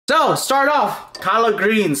So, start off, collard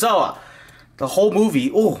greens. So, the whole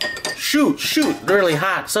movie, oh, shoot, really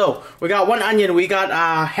hot. So, we got 1 onion, we got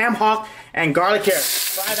ham hock, and garlic here.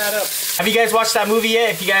 Fry that up. Have you guys watched that movie yet?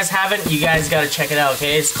 If you guys haven't, you guys gotta check it out,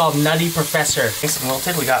 okay? It's called Nutty Professor. It's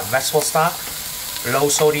wilted, we got vegetable stock, low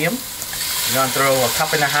sodium. We're gonna throw a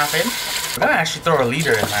 1.5 cups in. We're gonna actually throw a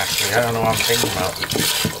liter in, actually. I don't know what I'm thinking about.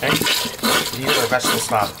 Okay? These are vegetable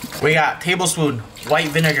stock. We got tablespoon white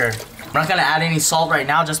vinegar. I'm not gonna add any salt right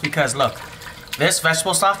now just because, look, this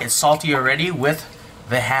vegetable stock is salty already with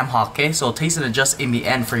the ham hock, okay? So taste and adjust in the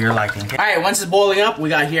end for your liking, okay? Alright, once it's boiling up, we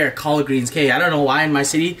got here collard greens, okay? I don't know why in my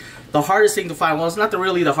city, the hardest thing to find, well, it's not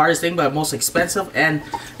really the hardest thing, but most expensive and,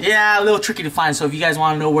 yeah, a little tricky to find. So if you guys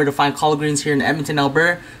want to know where to find collard greens here in Edmonton,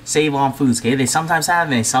 Alberta, Save On Foods, okay? They sometimes have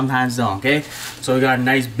and they sometimes don't, okay? So we got a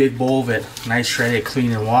nice big bowl of it, nice shredded,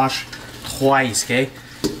 clean and wash twice, okay?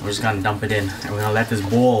 We're just gonna dump it in and we're gonna let this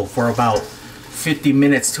boil for about 50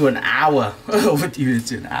 minutes to an hour. 50 minutes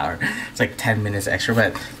to an hour. It's like 10 minutes extra,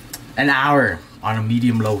 but an hour on a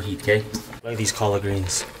medium-low heat, okay? Look at these collard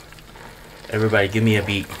greens. Everybody, give me a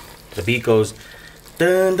beat. The beat goes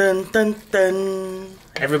dun dun dun dun.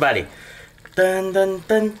 Everybody. Dun dun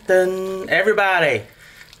dun dun. Everybody.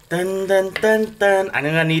 Dun dun dun dun. I'm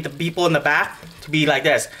gonna need the people in the back to be like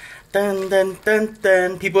this. Dun dun dun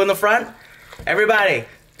dun. People in the front. Everybody.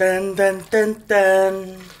 Dun dun dun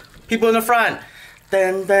dun. People in the front.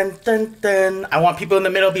 Dun dun dun dun. I want people in the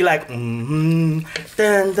middle to be like dun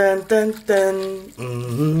dun dun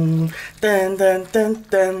dun. Dun dun dun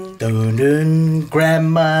dun. Dun dun.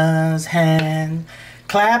 Grandma's hand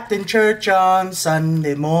clapped in church on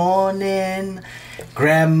Sunday morning.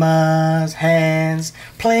 Grandma's hands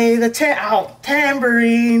play the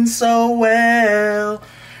tambourine so well.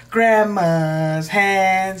 Grandma's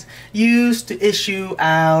hands used to issue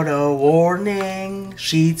out a warning.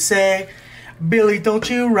 She'd say, Billy, don't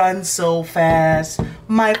you run so fast.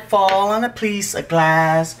 Might fall on a piece of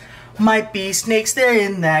glass. Might be snakes there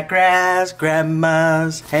in that grass.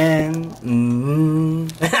 Grandma's hand.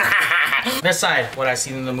 This side, what I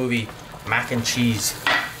seen in the movie, mac and cheese.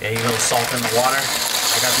 Yeah, a little salt in the water.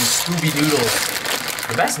 I got these Scooby noodles.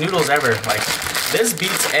 The best noodles ever. Like, this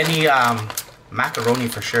beats any macaroni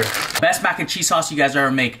for sure. Best mac and cheese sauce you guys ever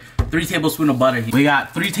make. 3 tablespoons of butter. We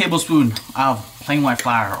got 3 tablespoons of plain white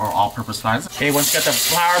flour or all-purpose flour. Okay, once you got the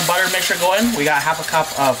flour and butter mixture going, we got 1/2 cup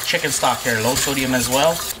of chicken stock here, low sodium as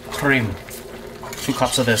well. Cream. 2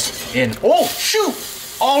 cups of this in. Oh, shoot!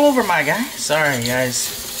 All over my guy. Sorry, guys.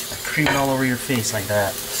 Cream all over your face like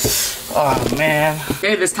that. Oh, man.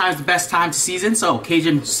 Okay, this time's the best time to season, so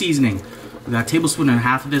Cajun seasoning. We got 1.5 tablespoons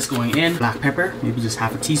of this going in. Black pepper, maybe just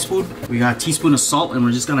 1/2 teaspoon. We got a teaspoon of salt, and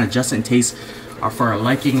we're just gonna adjust it and taste for our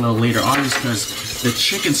liking a little later on, just because the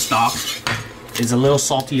chicken stock is a little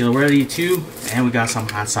salty already too. And we got some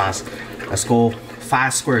hot sauce. Let's go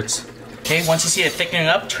 5 squirts. Okay, once you see it thickening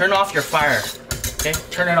up, turn off your fire. Okay,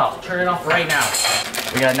 turn it off. Turn it off right now.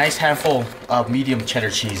 We got a nice handful of medium cheddar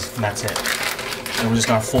cheese, and that's it. And we're just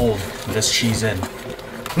gonna fold this cheese in.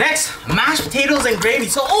 Next, mashed potatoes and gravy.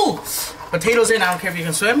 So, potatoes in, I don't care if you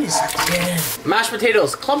can swim. Yeah. Mashed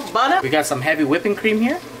potatoes, clump butter. We got some heavy whipping cream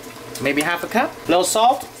here. Maybe 1/2 cup. Little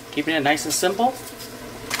salt, keeping it nice and simple.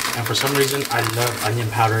 And for some reason, I love onion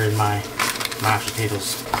powder in my mashed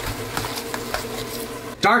potatoes.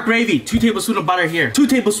 Dark gravy, 2 tablespoons of butter here. 2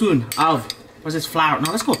 tablespoons of, what's this, flour?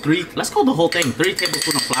 No, let's go 3. Let's go the whole thing. 3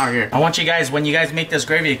 tablespoons of flour here. I want you guys, when you guys make this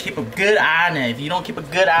gravy, to keep a good eye on it. If you don't keep a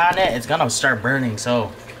good eye on it, it's gonna start burning.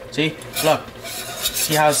 So, see, look.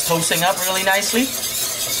 See how it's toasting up really nicely?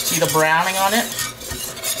 See the browning on it?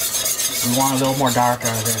 We want a little more dark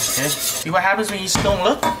out of this, okay? See what happens when you just don't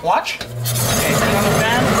look? Watch. Okay, turn on the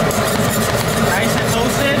fan. Nice and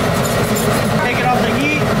toasted. Take it off the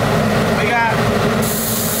heat. We got...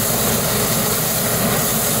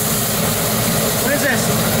 What is this?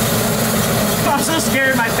 I'm so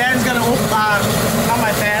scared my fan's gonna open. Not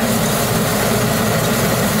my fan.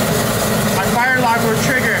 My fire alarm will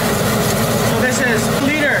trigger. So this is a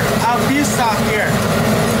liter of beef stock here.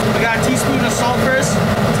 We got a teaspoon of salt first,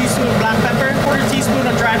 a teaspoon of black pepper, 1/4 teaspoon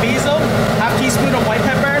of dry basil, 1/2 teaspoon of white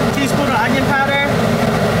pepper, a teaspoon of onion powder,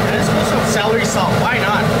 and this goes with celery salt. Why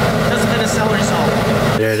not? Just a bit of celery salt.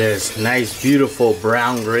 There it is. Nice, beautiful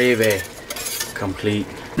brown gravy. Complete.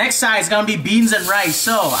 Next side is gonna be beans and rice.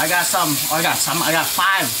 So I got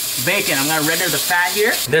 5 bacon. I'm gonna render the fat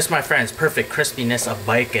here. This, my friends, perfect crispiness of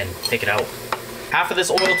bacon. Take it out. 1/2 of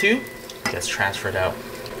this oil too gets transferred out.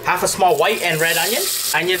 1/2 a small white and red onion.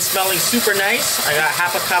 Onion smelling super nice. I got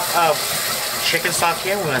 1/2 cup of chicken stock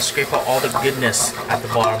here. We're gonna scrape out all the goodness at the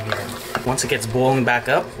bottom here. Once it gets boiling back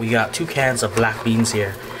up, we got 2 cans of black beans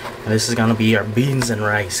here. And this is gonna be our beans and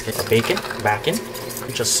rice. Get the bacon back in.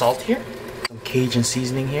 Just salt here. Some Cajun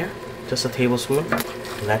seasoning here. Just a tablespoon.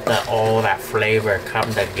 Let all that flavor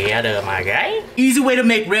come together, my guy. Easy way to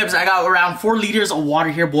make ribs. I got around 4 liters of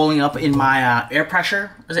water here boiling up in my air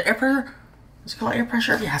pressure. Is it air pressure? Is it called air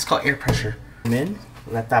pressure? Yeah, it's called air pressure. And then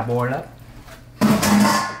let that boil up.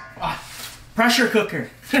 Pressure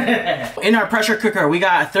cooker. In our pressure cooker, we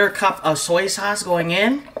got a 1/3 cup of soy sauce going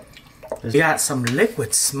in. We got some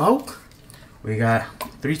liquid smoke. We got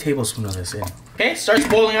 3 tablespoons of this in. Okay, starts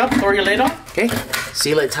boiling up. Throw your lid on. Okay,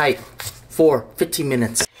 seal it tight for 15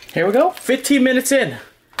 minutes. Here we go. 15 minutes in.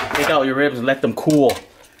 Take out your ribs and let them cool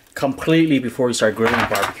completely before you start grilling and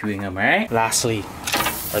barbecuing them, alright? Lastly,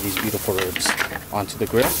 are these beautiful ribs onto the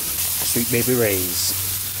grill. Sweet Baby Ray's.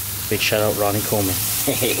 Big shout out Ronnie Coleman.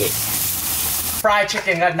 Fried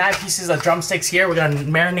chicken, got 9 pieces of drumsticks here. We're gonna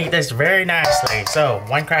marinate this very nicely. So,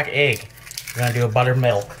 1 cracked egg. We're gonna do a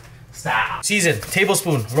buttermilk style. Season,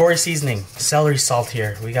 tablespoon, Lori seasoning, celery salt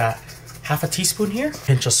here. We got 1/2 teaspoon here.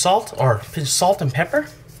 Pinch of salt, or pinch of salt and pepper.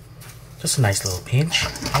 Just a nice little pinch.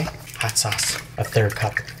 Okay. Hot sauce, a 1/3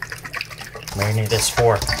 cup. Marinate this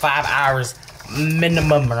for 5 hours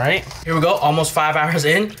minimum, right? Here we go, almost 5 hours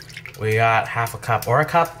in. We got 1/2 cup or a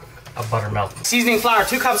cup of buttermilk. Seasoning flour,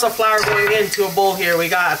 2 cups of flour going into a bowl here. We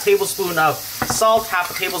got a tablespoon of salt,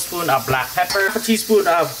 1/2 tablespoon of black pepper, 1 teaspoon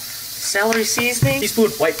of celery seasoning, teaspoon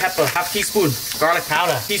white pepper, 1/2 teaspoon garlic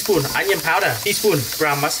powder, teaspoon onion powder, teaspoon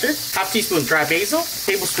ground mustard, 1/2 teaspoon dry basil,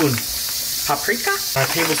 tablespoon paprika, a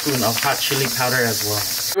tablespoon of hot chili powder as well.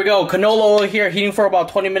 Here we go, canola oil here, heating for about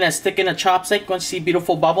 20 minutes. Stick in a chopstick. Once you see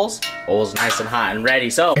beautiful bubbles, oil's nice and hot and ready.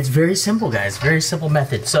 So it's very simple, guys. Very simple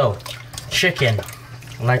method. So chicken,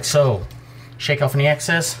 like so. Shake off any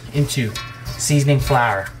excess into seasoning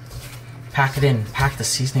flour. Pack it in. Pack the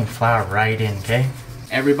seasoning flour right in, okay?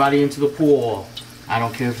 Everybody into the pool. I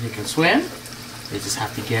don't care if you can swim. They just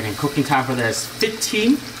have to get in. Cooking time for this,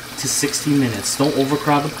 15 to 60 minutes. Don't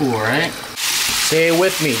overcrowd the pool, right? Say it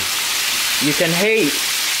with me. You can hate,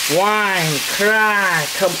 whine, cry,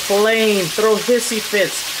 complain, throw hissy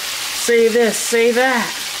fits, say this, say that.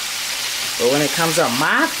 But when it comes to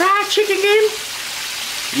my fried chicken game,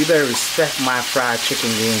 you better respect my fried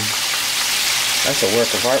chicken game. That's a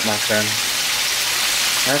work of art, my friend.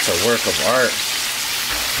 That's a work of art.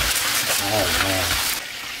 Oh man,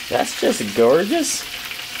 that's just gorgeous.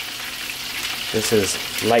 This is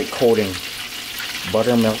light coating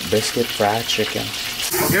buttermilk biscuit fried chicken.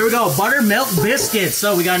 Here we go, buttermilk biscuits.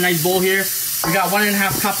 So we got a nice bowl here. We got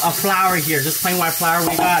 1.5 cup of flour here, just plain white flour.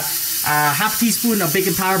 We got 1/2 teaspoon of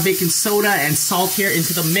baking powder, baking soda, and salt here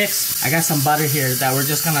into the mix. I got some butter here that we're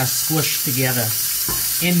just gonna squish together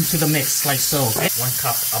into the mix like so. 1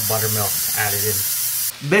 cup of buttermilk added in.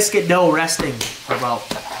 Biscuit dough resting for about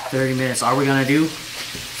 30 minutes. All we're gonna do,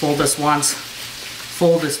 fold this once,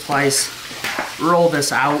 fold this twice, roll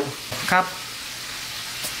this out. Cup.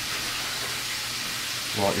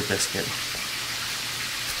 Roll out your biscuit.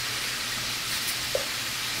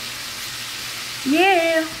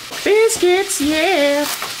 Yeah, biscuits, yeah.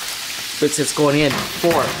 Biscuits going in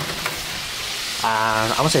for,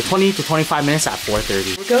 I would say 20 to 25 minutes at 4:30.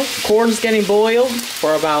 Here we go. Corn's getting boiled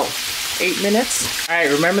for about 8 minutes. All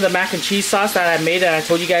right, remember the mac and cheese sauce that I made that I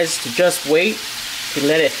told you guys to just wait to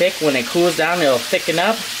let it thick. When it cools down, it'll thicken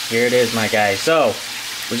up. Here it is, my guys. So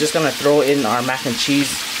we're just gonna throw in our mac and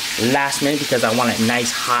cheese last minute because I want it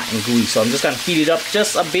nice, hot, and gooey. So I'm just gonna heat it up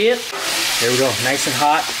just a bit. Here we go, nice and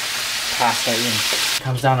hot. Pass that in.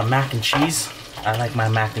 Comes down to mac and cheese. I like my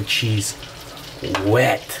mac and cheese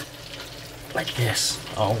wet, like this.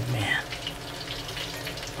 Oh man.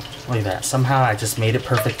 Look at that. Somehow I just made it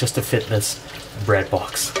perfect just to fit this bread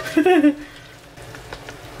box.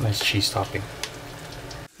 Nice cheese topping.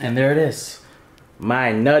 And there it is.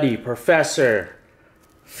 My Nutty Professor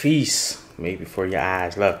feast made before your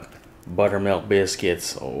eyes. Look, buttermilk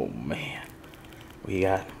biscuits. Oh man. We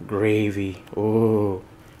got gravy. Ooh.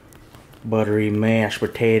 Buttery mashed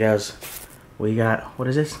potatoes. We got, what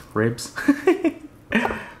is this? Ribs.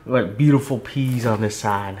 We got beautiful peas on this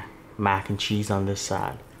side. Mac and cheese on this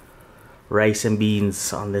side. Rice and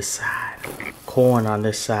beans on this side. Corn on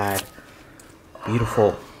this side.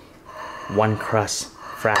 Beautiful 1 crust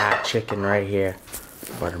fried chicken right here.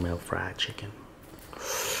 Buttermilk fried chicken.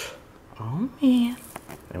 Oh man.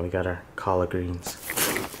 And we got our collard greens.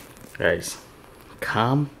 Guys,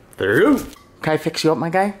 come through. Can I fix you up, my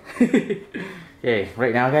guy? Hey,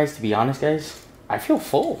 right now, guys, to be honest, guys, I feel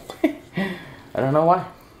full. I don't know why.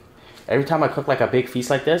 Every time I cook like a big feast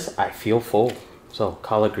like this, I feel full. So,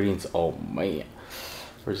 collard greens, oh man.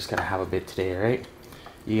 We're just gonna have a bit today, right?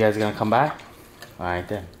 You guys gonna come by? Alright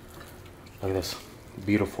then. Look at this.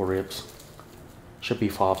 Beautiful ribs. Should be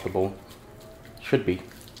fall off the bone. Should be.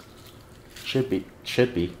 Should be.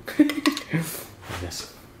 Should be. Like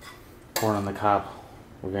this. Corn on the cob.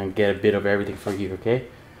 We're gonna get a bit of everything for you, okay?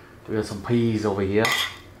 We got some peas over here.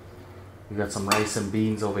 We got some rice and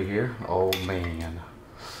beans over here. Oh man.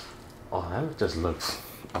 Oh, that just looks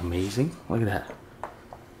amazing. Look at that.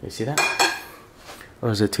 You see that? Or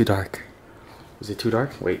is it too dark? Is it too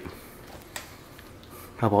dark? Wait.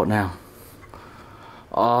 How about now?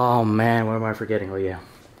 Oh man, what am I forgetting? Oh yeah.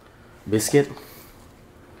 Biscuit.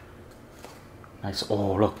 Nice.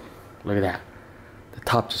 Oh, look. Look at that. The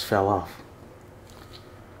top just fell off.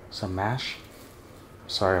 Some mash.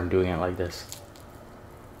 Sorry, I'm doing it like this.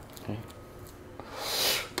 Okay.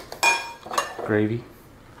 Gravy.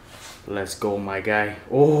 Let's go, my guy.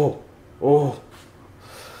 Oh, oh.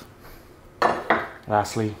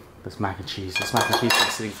 Lastly, this mac and cheese. This mac and cheese has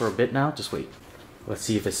been sitting for a bit now. Just wait. Let's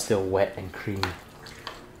see if it's still wet and creamy.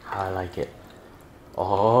 How I like it.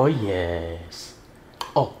 Oh, yes.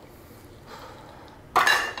 Oh.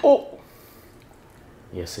 Oh.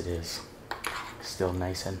 Yes, it is. Still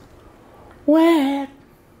nice and wet.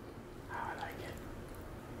 How I like it.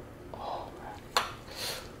 Oh, man.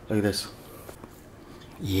 Look at this.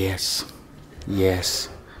 Yes. Yes.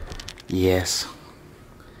 Yes.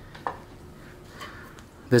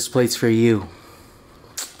 This plate's for you.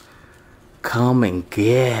 Come and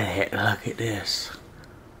get it. Look at this.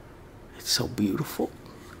 It's so beautiful.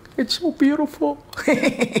 It's so beautiful.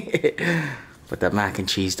 But that mac and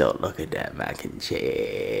cheese though, look at that mac and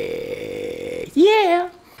cheese. Yeah.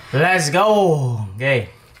 Let's go. Okay.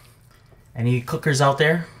 Any cookers out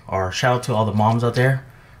there? Or shout out to all the moms out there.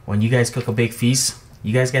 When you guys cook a big feast,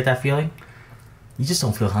 you guys get that feeling? You just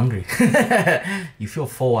don't feel hungry. You feel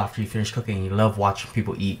full after you finish cooking. You love watching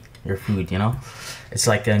people eat your food, you know? It's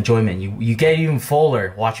like an enjoyment. You get even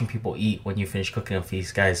fuller watching people eat when you finish cooking a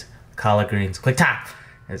feast. Guys, collard greens, quick tap.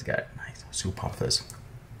 It's got nice soup off this.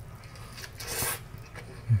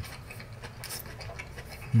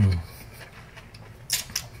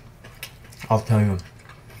 I'll tell you,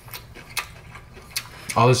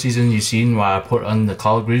 all the seasoning you've seen while I put on the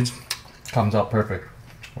collard greens comes out perfect.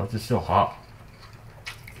 But it's still hot.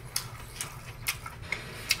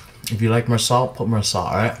 If you like more salt, put more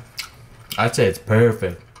salt, alright? I'd say it's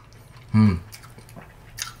perfect.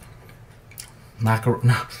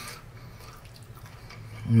 Macaroni,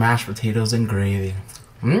 mashed potatoes and gravy.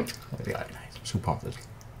 Yeah, nice. Soup off this.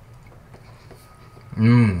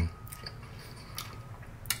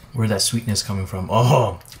 Where's that sweetness coming from?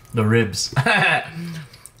 Oh, the ribs. Kind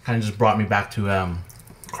of just brought me back to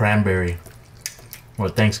cranberry. Or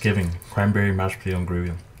Thanksgiving. Cranberry, mashed potato and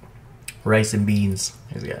gravy. Rice and beans.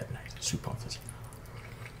 Here's got nice soup off this.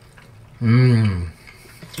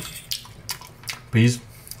 Peas.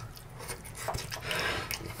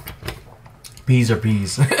 Peas are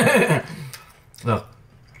peas. Look.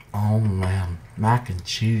 Oh man. Mac and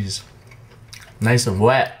cheese. Nice and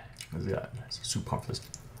wet. Here's got nice soup off this.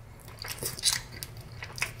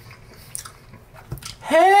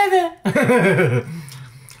 Heaven.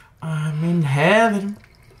 I'm in heaven.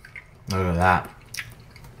 Look at that.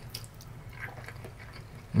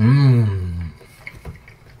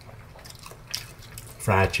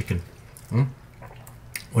 Fried chicken.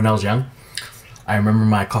 When I was young, I remember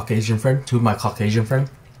my Caucasian friend, two of my Caucasian friends,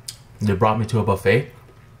 they brought me to a buffet,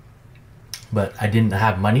 but I didn't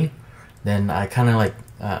have money. Then I kind of like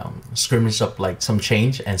scrimmaged up like some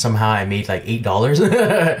change, and somehow I made like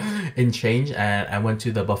 $8 in change, and I went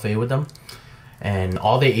to the buffet with them, and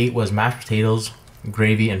all they ate was mashed potatoes,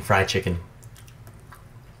 gravy, and fried chicken.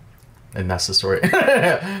 And that's the story.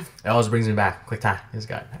 It always brings me back. Quick time. This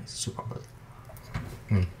guy, nice, super good.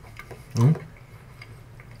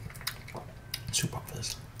 Super good.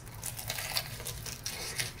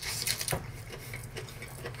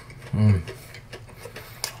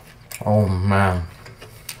 Oh man.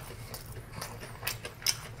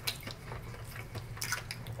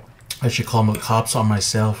 I should call the cops on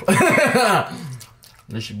myself.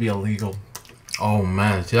 This should be illegal. Oh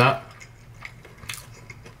man, see that?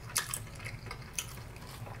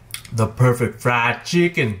 The perfect fried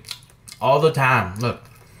chicken. All the time. Look.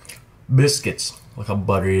 Biscuits. Look how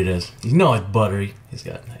buttery it is. You know it's buttery. He's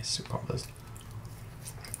got nice soup on this.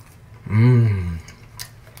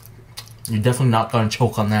 You're definitely not gonna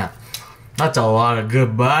choke on that. That's a lot of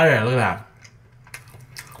good butter. Look at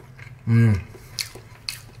that.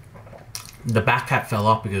 The back cap fell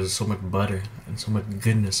off because of so much butter and so much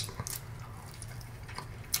goodness.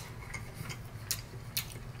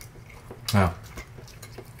 Now,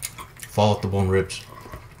 fall off the bone ribs.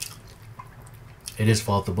 It is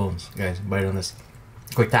fall off the bones, guys. Bite on this.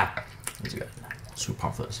 Quick tap. Super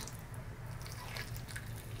pumped for this.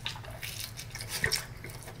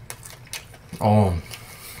 Oh,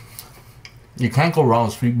 you can't go wrong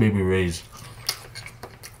with Sweet Baby Ray's.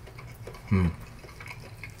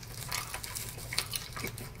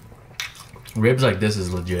 Ribs like this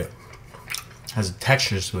is legit. Has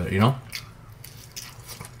textures to it, you know?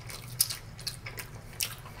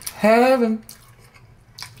 Heaven.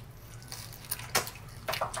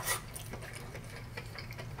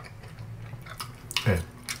 Okay.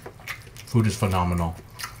 Food is phenomenal.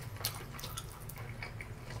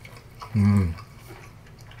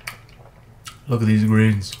 Look at these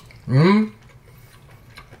greens.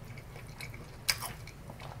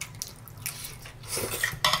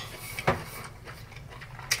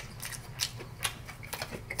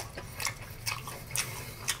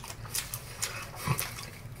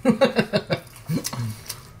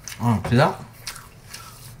 Oh, see that?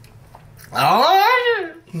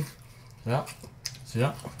 Oh, yeah. See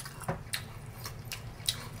that?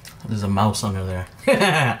 There's a mouse under there.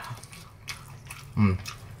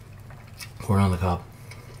 Pour it on the cup.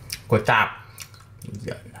 Quick tap.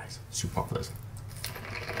 Yeah, nice. Super popular.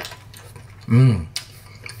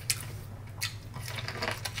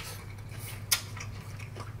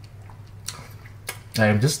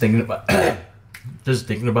 I'm just thinking about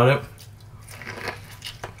it.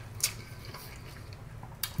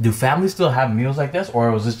 Do families still have meals like this,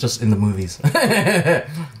 or was this just in the movies?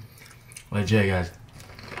 Legit, guys.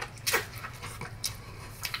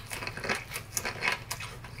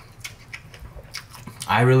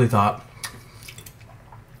 I really thought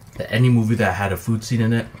that any movie that had a food scene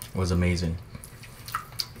in it was amazing.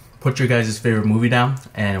 Put your guys' favorite movie down,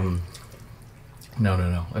 and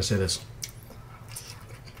no. Let's say this.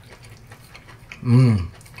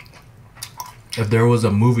 If there was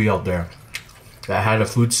a movie out there that had a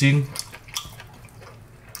food scene,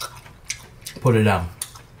 put it down.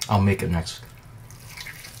 I'll make it next.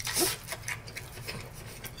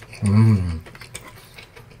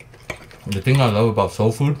 The thing I love about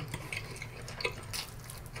soul food,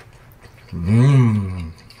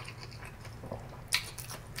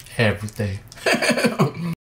 everything.